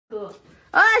都。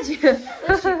啊去！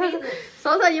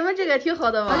嫂子，你们这个挺好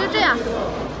的嘛。就这样。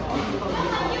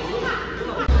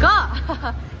哥，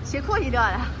辛苦你了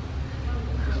呀，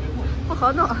不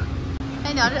好弄。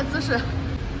看两这姿势。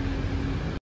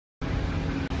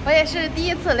我也是第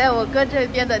一次来我哥这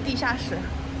边的地下室，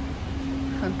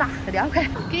很大很凉快。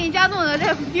给你家弄的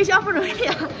这冰箱不容易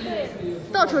啊，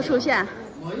到处受限，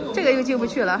这个又进不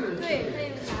去了。对，那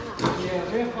有啥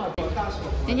了？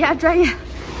人家专业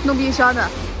弄冰箱的。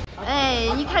哎，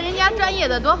你看人家专业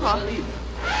的多好，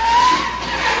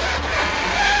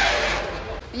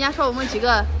人家说我们几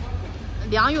个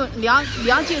量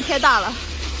劲太大了，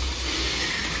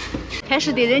还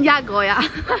是得人家高呀。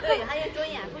对，还有专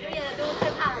业，不专业的都害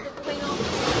怕了，都不会用。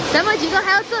咱们几个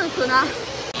还要赠死呢。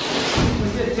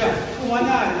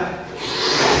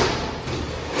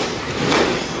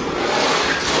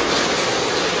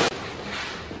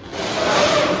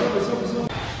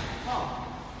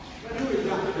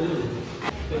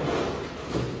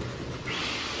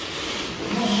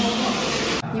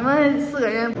你们4个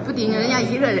人不顶人家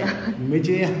1个人，没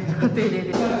经验。对对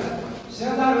对。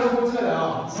闲杂人不测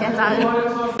量。闲杂人。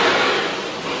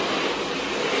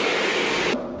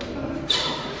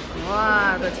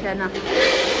我的天哪，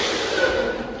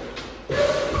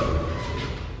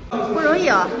不容易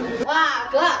啊！哇，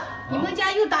哥，你们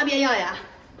家又大变样呀？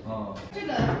哦。这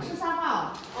个是沙发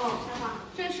啊？哦，沙发。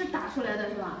这是打出来的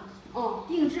是吧？哦，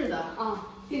定制的。哦，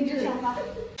定制沙发。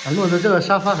弄的这个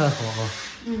沙发还好啊。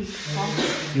嗯，好。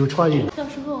有创意。到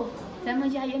时候咱们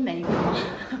家也买一个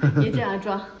房，也这样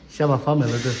装。先把房买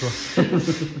了再说。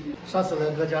上次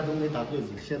来哥家都没打柜子，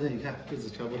现在你看柜子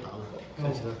全部打了，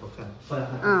看起来好看。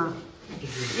嗯，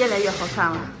越来越好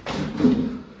看了。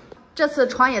这次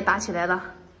床也打起来了，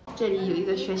这里有一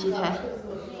个学习台，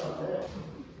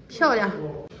漂亮，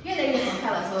越来越好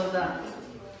看了，嫂子。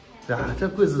呀，这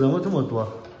柜子怎么这么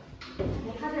多？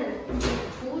他这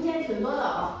储物间挺多的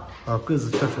啊。啊，柜子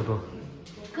确实多。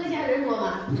哥家人多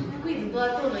嘛，柜子多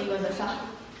都能用得上。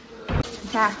你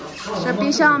看，这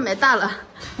冰箱买大了，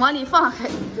往里放还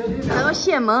要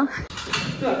限门。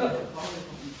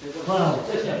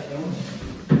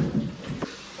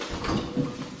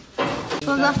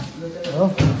嫂子，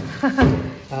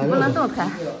不能动弹，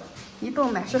一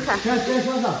动满是汗。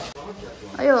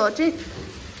哎呦，这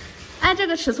按这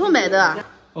个尺寸买的。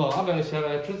哦，俺这个现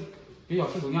在比较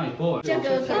尺寸伢一薄啊。这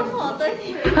个很好的。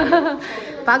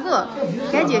八哥，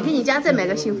赶紧给你家再买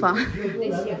个新房。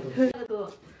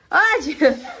啊去！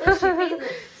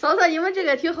嫂子，你们这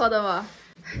个挺好的嘛。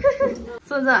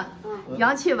嫂子，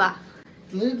洋气吧？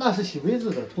那是洗杯子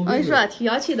的，我跟你说，挺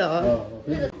洋气的哦。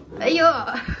哎呦，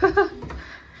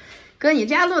哥，你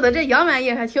家录的这洋玩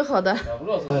意还挺好的。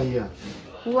哎呀，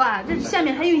哇，这下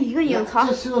面还有一个隐藏。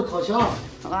这是个烤箱。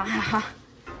哇哈，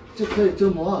这可以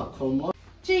蒸馍、烤馍。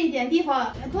这一点地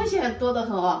方东西多得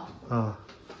很哦。啊。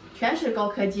全是高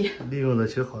科技。利用的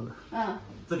挺好的。嗯。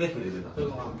这个对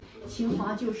的。新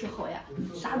房就是好呀，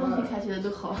啥东西看起来都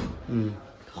好。嗯。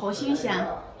好新鲜，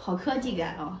好科技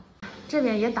感啊！这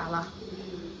边也打了，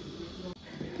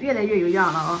越来越有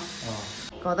样了啊！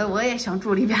搞得我也想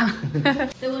住里边了。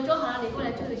等我装好了，你过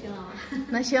来住就行了。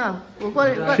那行，我过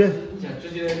来。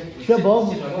学保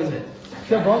姆，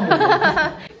学保姆。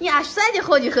你俺3的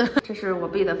好几很。这是我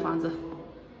背的房子，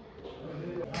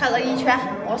看了一圈，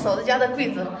我嫂子家的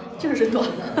柜子就是多。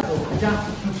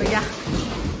回家。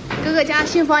哥哥家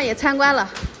新房也参观了，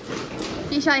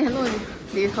冰箱也弄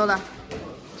里头了。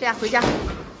这样回家。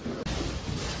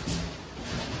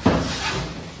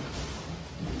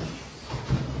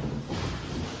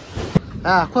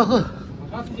哎，快喝！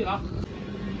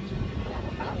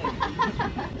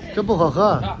这不好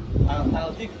喝。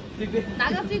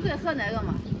拿个最贵喝哪个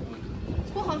嘛？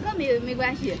不好喝没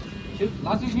关系。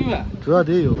拿最贵呗。主要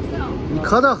得有。你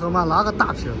渴得很吗？拿个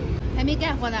大瓶。还没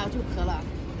干活呢，我就渴了。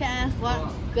干活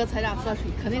搁车上喝水，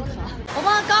肯定渴。我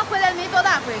们刚回来没多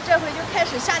大会，这回就开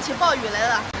始下起暴雨来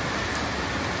了。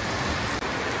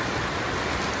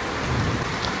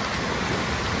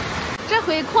这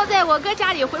回困在我哥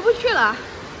家里回不去了。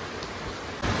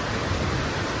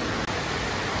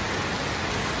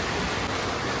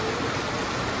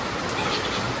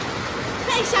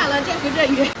太下了，这回这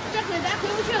雨，这回咱回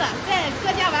不去了，在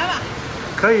哥家玩吧。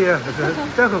可以，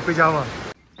这回回家吧。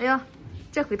哎呦，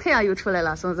这回太阳又出来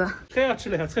了，孙子。太阳出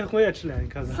来，彩虹也出来，你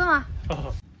看看。是吗？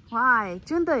哦。哇，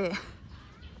真的哎，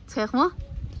彩虹。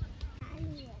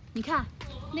你看，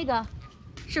那个，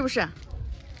是不是？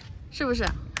是不是？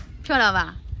漂亮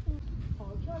吧？好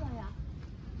漂亮呀！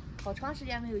好长时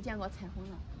间没有见过彩虹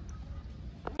了。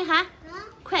内涵，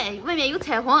快，外面有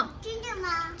彩虹。真的吗？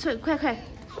快！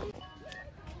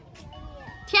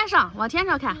天上，往天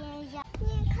上看。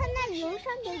你看。看那油上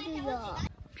面就有。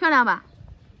漂亮吧？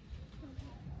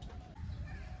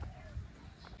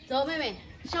走，妹妹，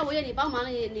上午夜里帮忙了，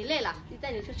你累了，你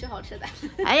带你去吃好吃的。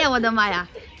哎呀，我的妈呀！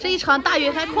这一场大雨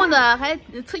还空的，还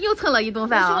又蹭了一顿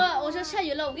饭啊！我说下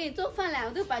雨了，我给你做饭了，我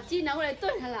都把鸡拿过来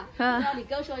炖上了。然后你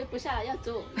哥说不下了，要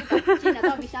走，把鸡拿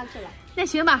到冰箱去了。那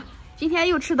行吧，今天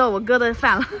又吃到我哥的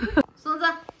饭了。孙子，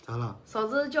咋了？嫂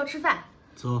子叫吃饭。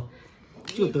走，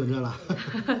就等着了。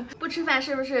不吃饭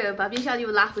是不是把冰箱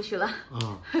又拉回去了？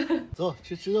啊，走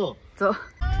去吃肉。走。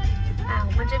哎，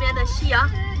我们这边的夕阳，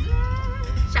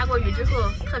下过雨之后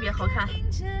特别好看。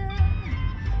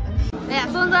哎呀，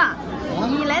孙子，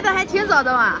你来的还挺早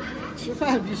的嘛。吃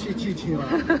饭必须激情啊！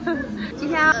今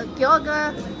天给我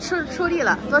哥出力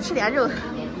了，多吃点肉。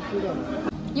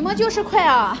你们就是快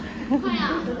啊！快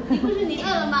呀！你不是你饿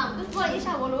了吗？我都做了一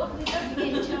下午了，我给你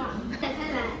给你吃嘛。再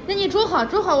开来。那你煮好，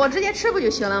我直接吃不就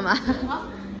行了吗？好。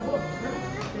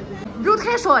肉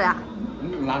太少呀。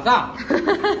拉啥？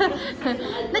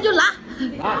那就拉。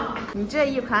你这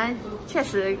一盘确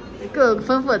实够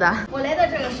丰富的。我来的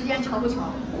这个时间巧不巧？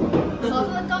嫂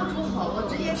子刚煮好，我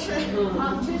直接吃。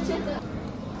好，吃这个。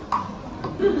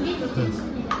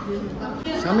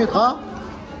小蜜桃，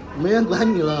没人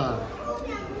管你了。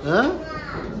嗯？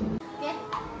别。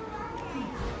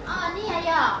啊，你也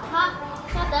要？好，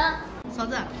稍等。嫂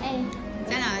子，哎，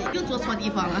咱俩又坐错地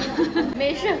方了。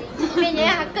没事，明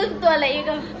年还更多了一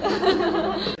个。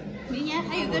明年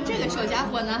还有个这个小家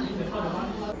伙呢。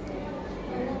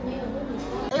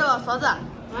哎呦，嫂子，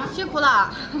辛苦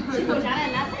了。辛苦啥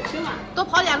嘞？拿菜吃嘛。多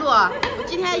跑点路，我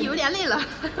今天有点累了。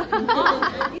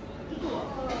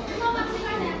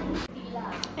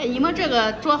哎，你们这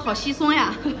个桌好稀松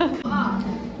呀。啊，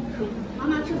妈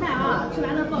妈吃饭啊，吃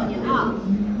完了抱你啊，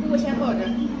我先抱着。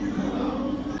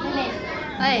妹妹，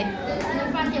哎，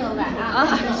那饭就晚啊。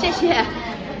啊，谢谢，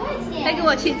还给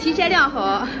我提前晾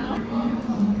好。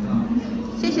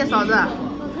谢谢嫂子。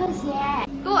不客气。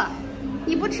够，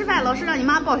你不吃饭，老是让你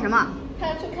妈抱什么？他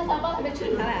去看他帮他们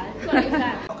吃啥来，做了一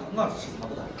饭。我吃差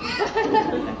不多。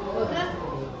我哥，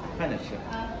看着吃。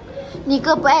你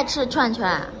哥不爱吃串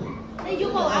串。那就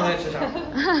抱爱吃啥？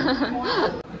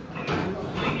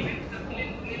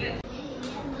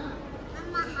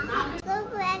哥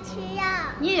哥爱吃肉。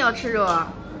你也要吃肉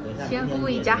啊？行，不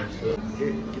一家。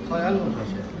给汤圆弄上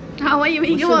去。啊，我以为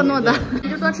你给我弄的。你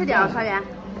就多吃点汤圆。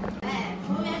哎，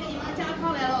服务员给你们加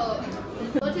汤来喽。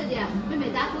多吃点，妹妹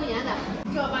咱服务员的。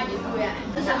正儿八经服务员，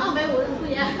这是250的服务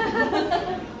员。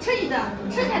吃你的，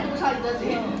吃才堵上你的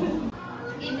嘴。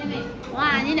给妹妹。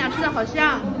哇，你俩吃的好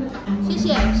香，谢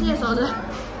谢嫂子。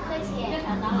客气。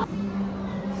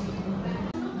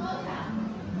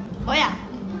好呀，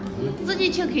自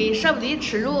己请客舍不得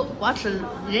吃肉，光吃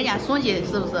人家送的，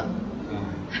是不是？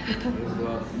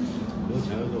有钱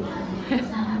的肉。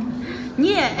你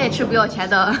也爱吃不要钱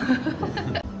的。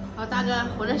好，大哥，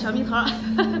我这小蜜桃，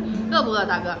饿不饿，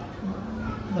大哥？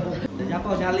人家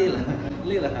报价累了。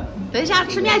等一下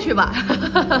吃面去吧。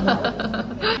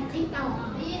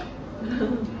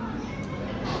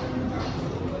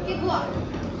给锅，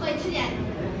快吃点，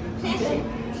先吃，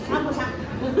啥不啥。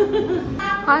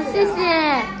好，谢谢。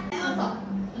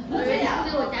这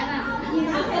我夹饭，你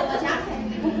拿菜我夹菜。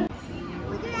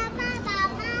我就让爸爸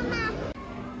妈妈。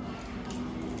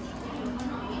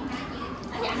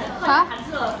好。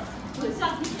这个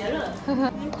留着，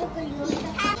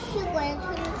他去过村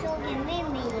的时候给妹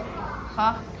妹一个。好，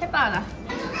太棒了。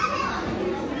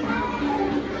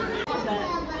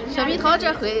小蜜桃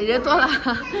这回人多了，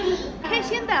开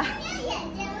心的。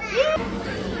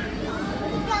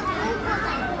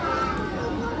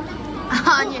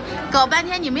啊，你搞半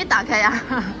天你没打开呀？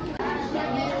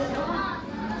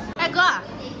哎哥，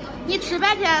你吃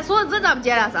半天孙子怎么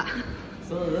接了是？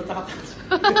孙子咋办？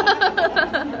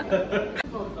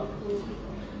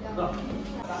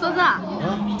孙子，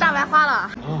炸完花了。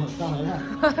啊，炸完了。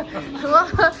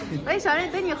我一想着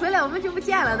等你回来我们就不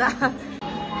见了的。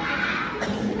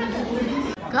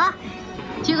哥，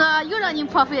今个又让你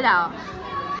破费了啊！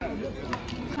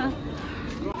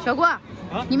小郭，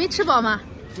你没吃饱吗？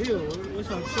没有，我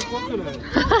想吃光棍了，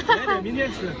来点明天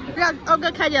吃。让二哥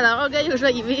看见了，二哥又说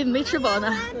以为没吃饱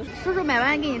呢。叔叔买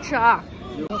完给你吃啊。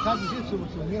我看仔细吃不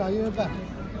吃，你俩一人半。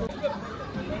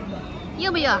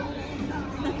硬不硬？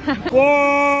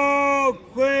锅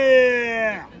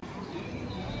盔，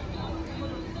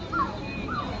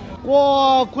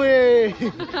锅盔，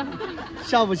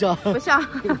像不像？不像。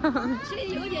这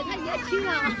有点太年轻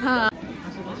了。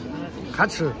还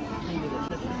吃。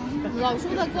老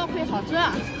叔的锅盔好吃。